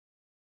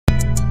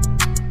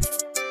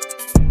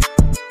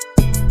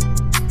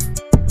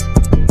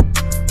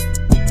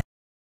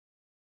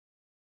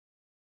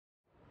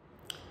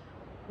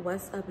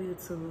What's up,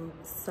 YouTube?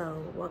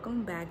 So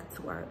welcome back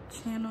to our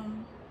channel.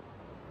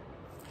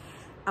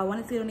 I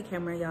wanted to get on the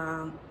camera,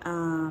 y'all.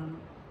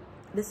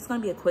 This is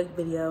gonna be a quick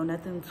video,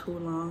 nothing too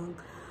long.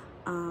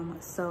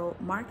 So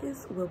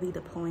Marcus will be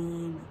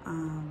deploying.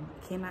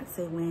 Cannot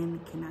say when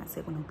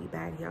he'll be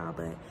back, y'all,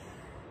 but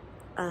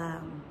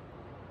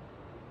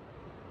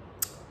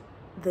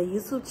the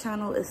YouTube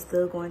channel is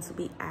still going to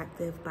be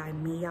active by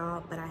me,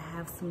 y'all, but I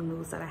have some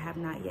news that I have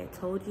not yet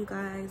told you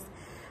guys.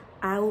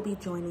 I will be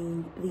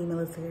joining the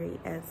military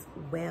as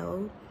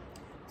well.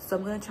 So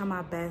I'm going to try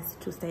my best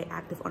to stay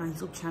active on our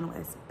YouTube channel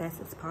as best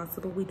as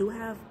possible. We do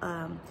have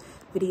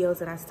videos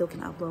that I still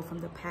can upload from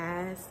the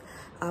past.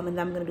 And then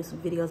I'm going to do some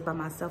videos by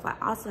myself. I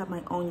also have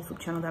my own YouTube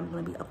channel that I'm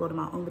going to be uploading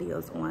my own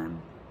videos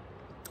on.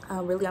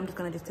 Really, I'm just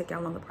going to take y'all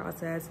along the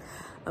process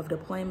of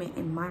deployment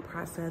and my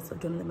process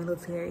of joining the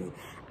military.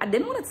 I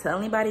didn't want to tell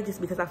anybody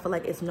just because I feel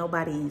like it's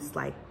nobody's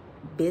like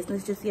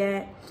business just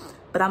yet.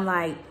 But I'm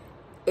like,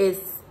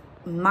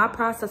 my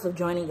process of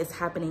joining is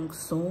happening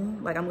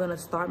soon. Like, I'm gonna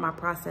start my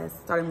process,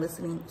 I'm gonna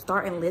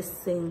start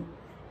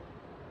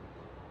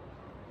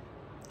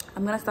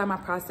my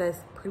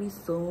process pretty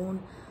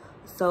soon.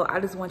 So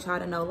I just want y'all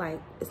to know,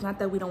 like, it's not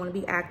that we don't want to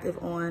be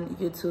active on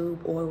YouTube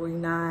or we're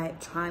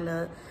not trying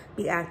to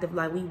be active.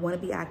 Like, we want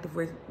to be active.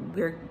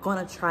 We're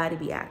gonna try to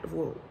be active.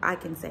 Well, I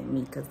can say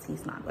me because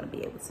he's not gonna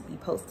be able to be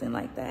posting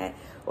like that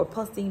or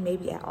posting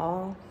maybe at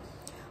all.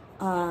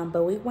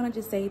 But we want to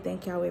just say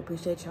thank y'all. We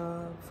appreciate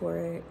y'all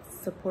for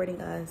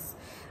supporting us.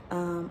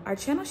 Our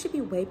channel should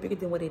be way bigger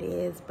than what it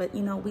is, but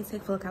you know, we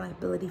take full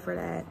accountability for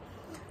that.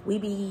 We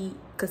be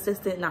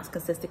consistent, not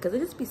consistent, because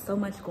there just be so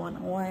much going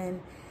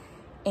on,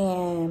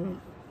 and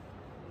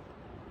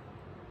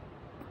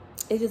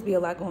it just be a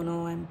lot going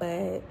on.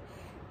 But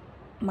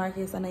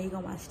Marcus, I know you're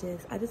gonna watch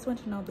this. I just want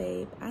you to know,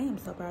 babe, I am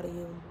so proud of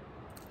you.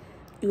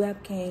 You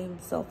have came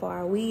so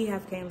far. We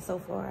have came so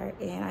far,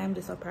 and I am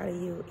just so proud of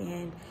you.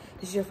 And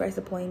this is your first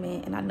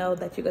deployment, and I know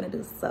that you're gonna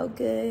do so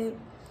good.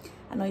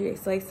 I know you're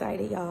so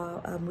excited,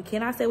 y'all. We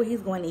cannot say where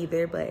he's going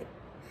either, but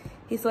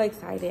he's so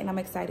excited, and I'm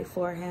excited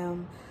for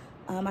him.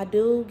 I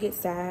do get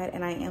sad,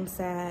 and I am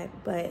sad,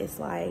 but it's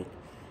like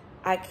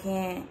I've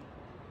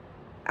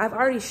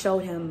already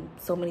showed him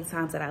so many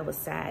times that I was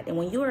sad. And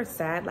when you are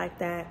sad like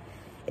that,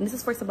 and this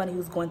is for somebody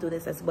who's going through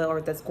this as well,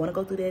 or that's going to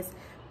go through this,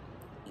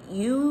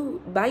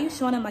 by you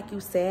showing them like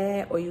you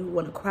sad, or you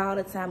want to cry all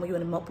the time, or you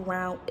want to mope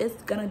around,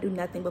 it's gonna do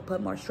nothing but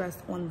put more stress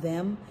on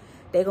them.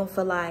 They're gonna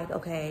feel like,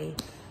 okay,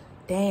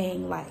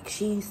 dang, like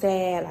she's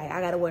sad, like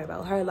I gotta worry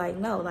about her. Like,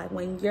 no, like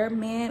when your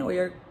man or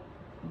your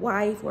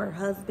wife or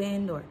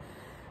husband or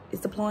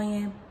is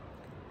deploying,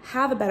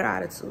 have a better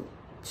attitude.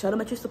 Show them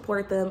that you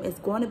support them. It's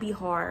going to be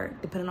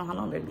hard depending on how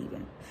long they're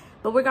leaving,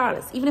 but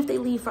regardless, even if they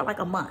leave for like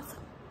a month,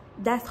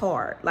 that's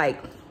hard. Like,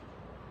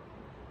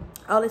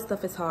 all this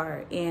stuff is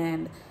hard.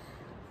 And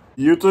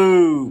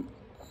YouTube,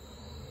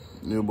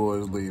 new boy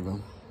is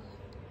leaving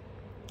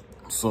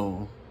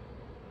soon.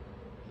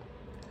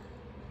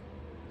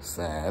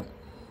 Sad,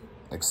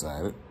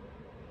 excited,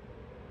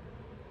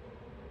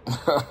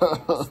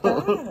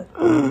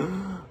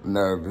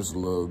 nervous a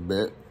little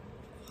bit.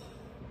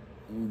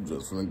 I'm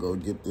just gonna go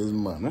get this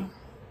money.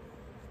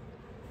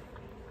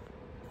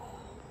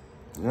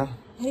 Yeah.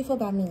 how do you feel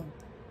about me?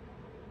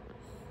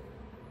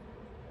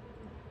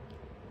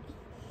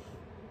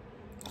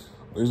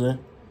 What you say?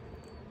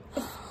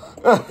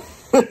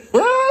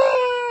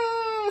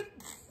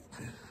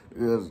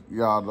 Yes,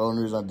 y'all, the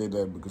only reason I did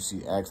that because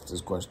she asked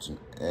this question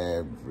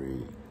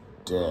every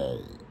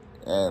day.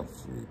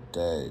 Every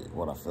day.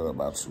 What I feel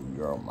about you.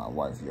 You're my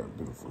wife. You're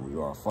beautiful.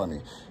 You are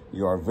funny.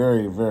 You are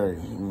very, very,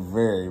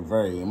 very,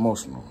 very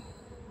emotional.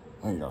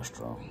 And you're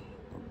strong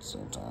at the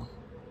same time.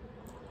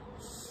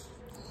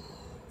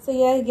 So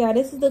yeah,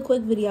 this is the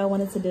quick video I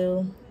wanted to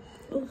do.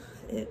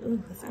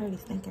 It's already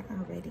stinking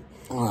already.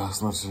 Oh,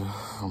 it's not you.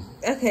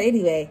 Okay,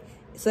 anyway.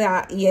 So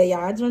y'all,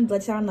 I just want to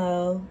let y'all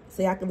know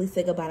so y'all can at least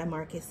say goodbye to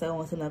Marcus. So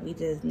once enough, we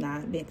just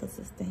not being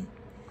consistent.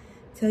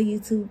 Tell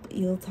YouTube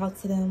you'll talk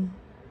to them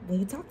when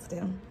you talk to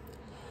them.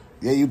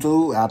 Yeah,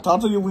 YouTube, I'll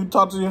talk to you when you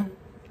talk to you.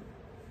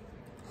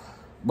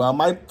 But I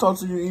might talk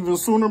to you even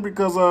sooner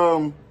because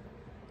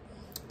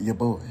your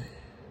boy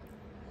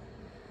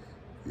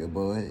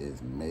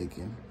is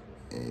making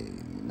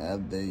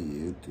another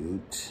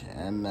YouTube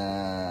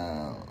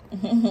channel.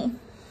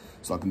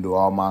 So I can do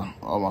all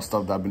my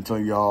stuff that I've been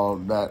telling y'all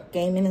that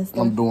Gaming and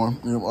stuff. I'm doing.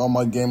 You know, all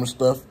my gaming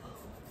stuff.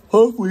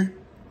 Hopefully.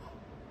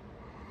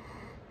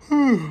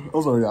 I'm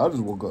sorry, I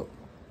just woke up.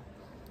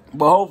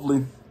 But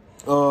hopefully,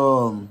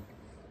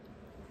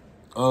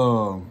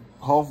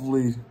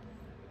 hopefully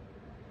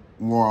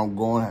where I'm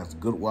going has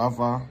good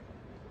Wi-Fi.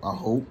 I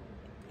hope.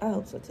 I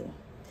hope so too.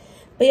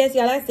 But yes,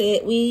 y'all, that's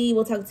it. We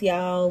will talk to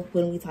y'all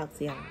when we talk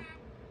to y'all.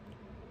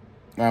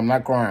 I'm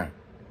not crying.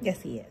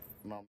 Yes, he is.